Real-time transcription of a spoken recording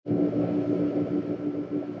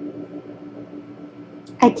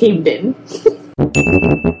I caved in.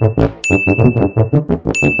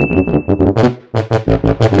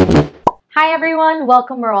 Hi everyone,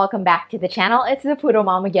 welcome back to the channel. It's the Poodle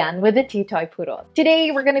Mom again with the two toy poodles.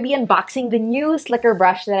 Today we're gonna be unboxing the new slicker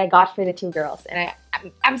brush that I got for the two girls, and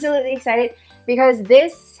I'm absolutely excited because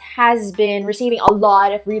this has been receiving a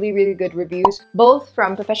lot of really good reviews, both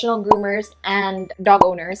from professional groomers and dog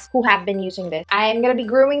owners who have been using this. I'm gonna be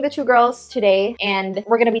grooming the two girls today and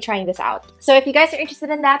we're gonna be trying this out. So if you guys are interested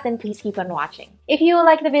in that, then please keep on watching. If you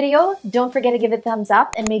like the video, don't forget to give it a thumbs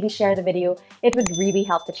up and maybe share the video. It would really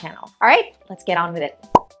help the channel. All right, let's get on with it.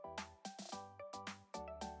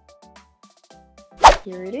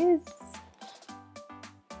 Here it is.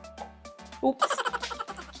 Oops.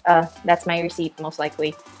 That's my receipt, most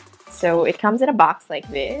likely. So it comes in a box like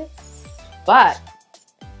this, but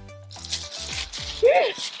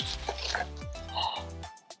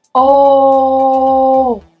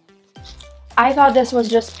oh, I thought this was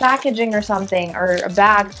just packaging or something, or a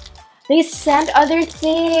bag. They sent other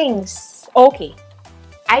things. Okay,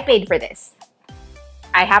 I paid for this.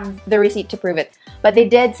 I have the receipt to prove it, but they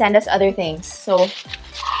did send us other things. So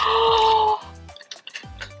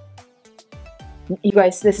you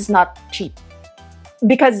guys, this is not cheap,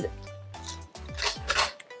 because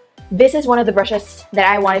this is one of the brushes that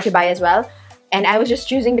I wanted to buy as well, and I was just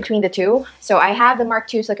choosing between the two. So I have the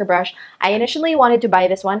Mark II slicker brush. I initially wanted to buy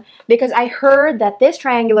this one because I heard that this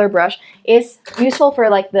triangular brush is useful for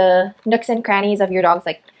like the nooks and crannies of your dogs,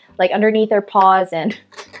 like underneath their paws and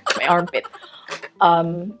my armpit,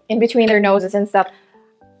 in between their noses and stuff.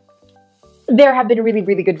 There have been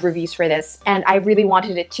really good reviews for this, and I really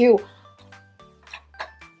wanted it too.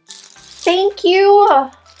 Thank you.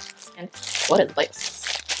 And what is this?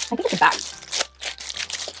 I think it's a bag.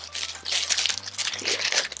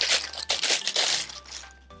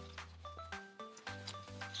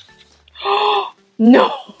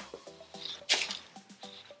 No!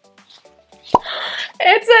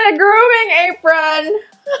 It's a grooming apron!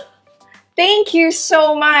 Thank you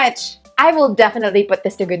so much! I will definitely put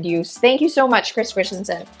this to good use. Thank you so much,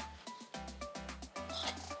 Christensen.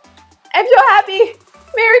 I'm so happy!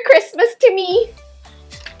 Merry Christmas to me!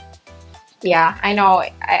 Yeah, I know.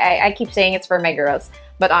 I keep saying it's for my girls,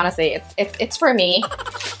 but honestly, it's for me.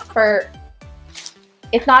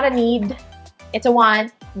 It's not a need, it's a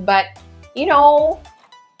want. But you know,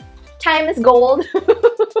 time is gold.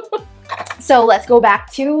 So let's go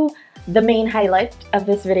back to the main highlight of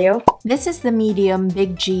this video. This is the medium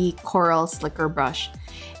Big G Coral Slicker Brush.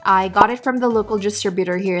 I got it from the local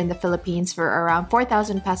distributor here in the Philippines for around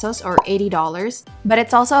 4,000 pesos or $80, but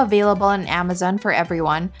it's also available on Amazon for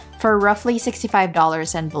everyone for roughly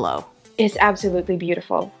 $65 and below. It's absolutely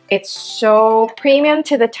beautiful. It's so premium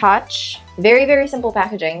to the touch. Very simple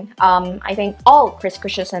packaging. I think all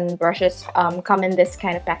Christensen brushes come in this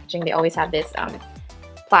kind of packaging. They always have this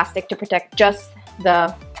plastic to protect just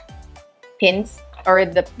the pins, or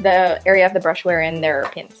the area of the brush wherein there are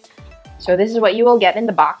pins. So this is what you will get in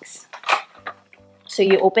the box. So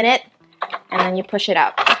you open it and then you push it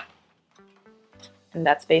out. And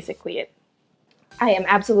that's basically it. I am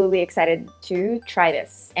absolutely excited to try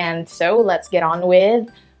this. And so let's get on with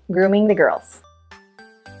grooming the girls.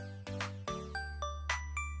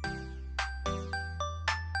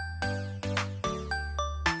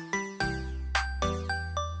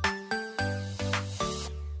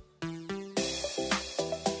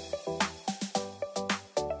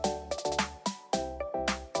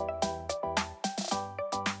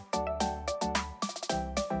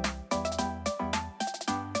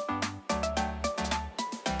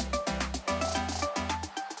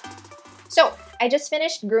 So I just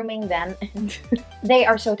finished grooming them and they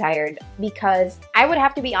are so tired because I would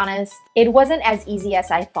have to be honest, it wasn't as easy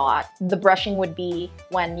as I thought the brushing would be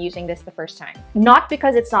when using this the first time. Not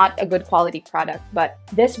because it's not a good quality product, but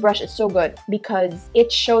this brush is so good because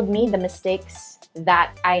it showed me the mistakes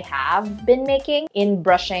that I have been making in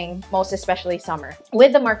brushing, most especially summer.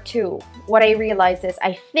 With the Mark II, what I realized is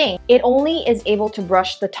I think it only is able to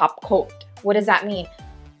brush the top coat. What does that mean?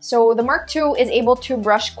 So the Mark II is able to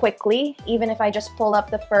brush quickly, even if I just pull up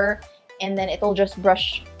the fur and then it'll just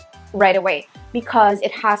brush right away because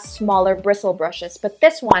it has smaller bristle brushes. But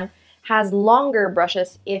this one has longer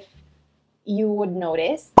brushes, if you would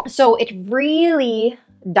notice. So it really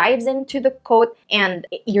dives into the coat and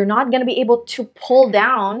you're not gonna be able to pull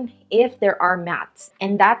down if there are mats.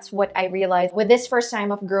 And that's what I realized with this first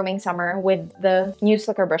time of grooming Summer with the new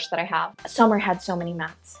slicker brush that I have. Summer had so many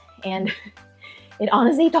mats and it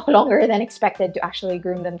honestly took longer than expected to actually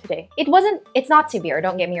groom them today. It's not severe,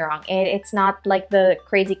 don't get me wrong. It's not like the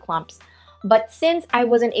crazy clumps, But since I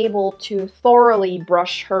wasn't able to thoroughly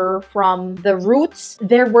brush her from the roots,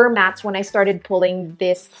 there were mats when I started pulling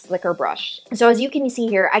this slicker brush. So as you can see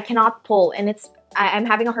here, I cannot pull, and I'm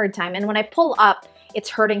having a hard time. And when I pull up, it's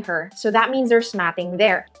hurting her. So that means there's matting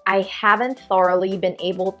there. I haven't thoroughly been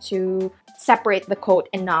able to separate the coat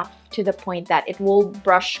enough to the point that it will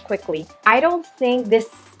brush quickly. I don't think this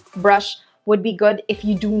brush would be good if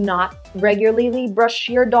you do not regularly brush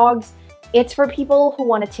your dogs. It's for people who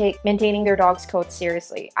want to take maintaining their dog's coat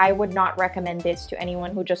seriously. I would not recommend this to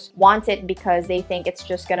anyone who just wants it because they think it's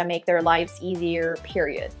just gonna make their lives easier,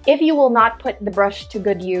 period. If you will not put the brush to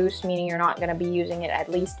good use, meaning you're not gonna be using it at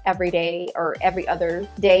least every day or every other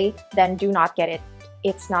day, then do not get it.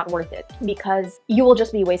 It's not worth it because you will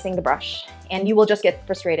just be wasting the brush and you will just get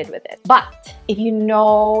frustrated with it. But if you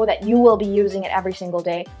know that you will be using it every single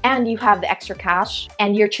day and you have the extra cash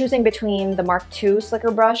and you're choosing between the Mark II slicker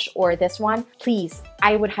brush or this one, please,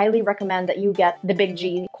 I would highly recommend that you get the Big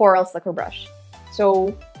G Coral Slicker Brush.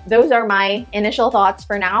 So those are my initial thoughts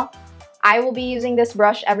for now. I will be using this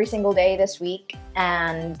brush every single day this week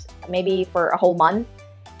and maybe for a whole month.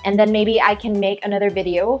 And then maybe I can make another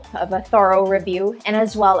video of a thorough review and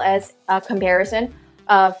as well as a comparison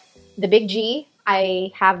of the Big G.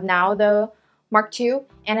 I have now the Mark II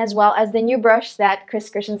and as well as the new brush that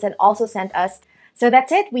Christensen also sent us. So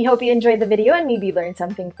that's it. We hope you enjoyed the video and maybe learned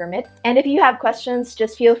something from it. And if you have questions,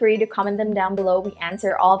 just feel free to comment them down below. We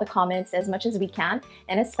answer all the comments as much as we can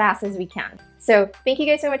and as fast as we can. So thank you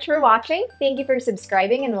guys so much for watching. Thank you for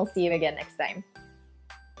subscribing and we'll see you again next time.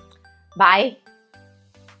 Bye!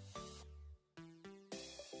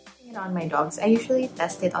 On my dogs, I usually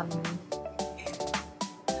test it on.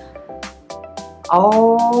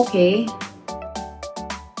 Oh, okay.